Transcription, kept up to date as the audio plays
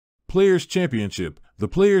Players' Championship. The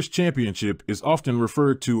Players' Championship is often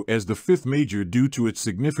referred to as the fifth major due to its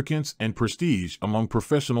significance and prestige among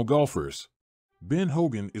professional golfers. Ben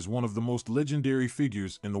Hogan is one of the most legendary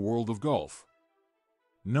figures in the world of golf.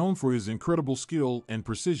 Known for his incredible skill and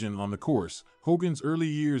precision on the course, Hogan's early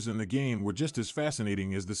years in the game were just as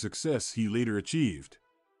fascinating as the success he later achieved.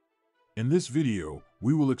 In this video,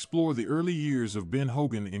 we will explore the early years of Ben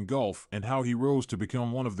Hogan in golf and how he rose to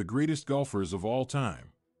become one of the greatest golfers of all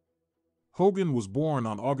time. Hogan was born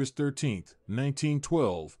on August 13,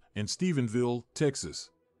 1912, in Stephenville, Texas.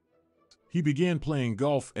 He began playing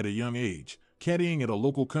golf at a young age, caddying at a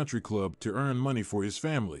local country club to earn money for his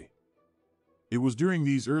family. It was during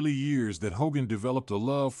these early years that Hogan developed a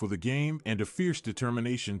love for the game and a fierce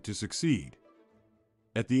determination to succeed.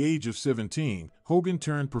 At the age of 17, Hogan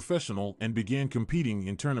turned professional and began competing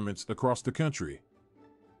in tournaments across the country.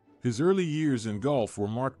 His early years in golf were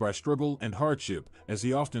marked by struggle and hardship, as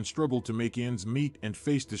he often struggled to make ends meet and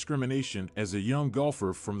faced discrimination as a young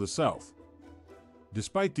golfer from the South.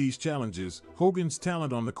 Despite these challenges, Hogan's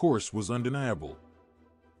talent on the course was undeniable.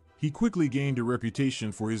 He quickly gained a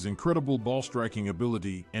reputation for his incredible ball-striking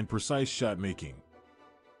ability and precise shot-making.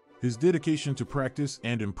 His dedication to practice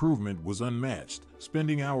and improvement was unmatched,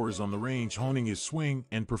 spending hours on the range honing his swing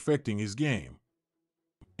and perfecting his game.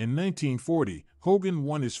 In 1940, Hogan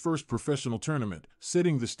won his first professional tournament,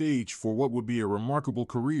 setting the stage for what would be a remarkable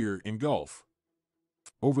career in golf.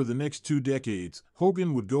 Over the next 2 decades,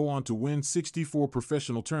 Hogan would go on to win 64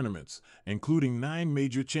 professional tournaments, including 9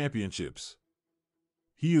 major championships.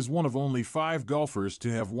 He is one of only 5 golfers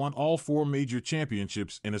to have won all 4 major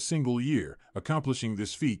championships in a single year, accomplishing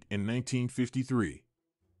this feat in 1953.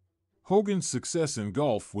 Hogan's success in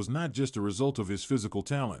golf was not just a result of his physical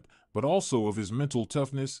talent, but also of his mental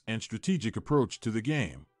toughness and strategic approach to the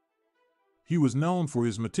game. He was known for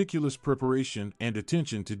his meticulous preparation and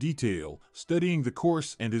attention to detail, studying the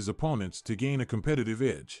course and his opponents to gain a competitive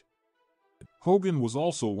edge. Hogan was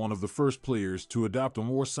also one of the first players to adopt a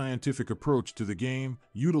more scientific approach to the game,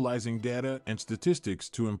 utilizing data and statistics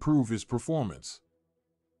to improve his performance.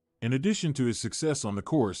 In addition to his success on the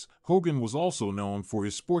course, Hogan was also known for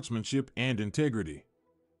his sportsmanship and integrity.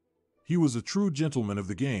 He was a true gentleman of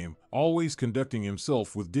the game, always conducting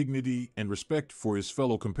himself with dignity and respect for his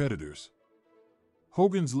fellow competitors.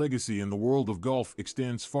 Hogan's legacy in the world of golf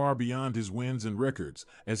extends far beyond his wins and records,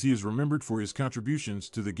 as he is remembered for his contributions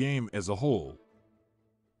to the game as a whole.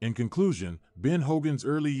 In conclusion, Ben Hogan's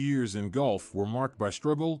early years in golf were marked by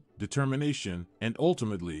struggle, determination, and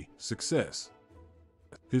ultimately, success.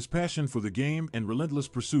 His passion for the game and relentless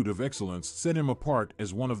pursuit of excellence set him apart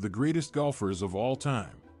as one of the greatest golfers of all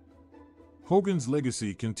time. Hogan's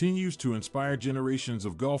legacy continues to inspire generations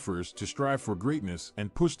of golfers to strive for greatness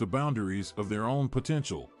and push the boundaries of their own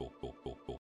potential.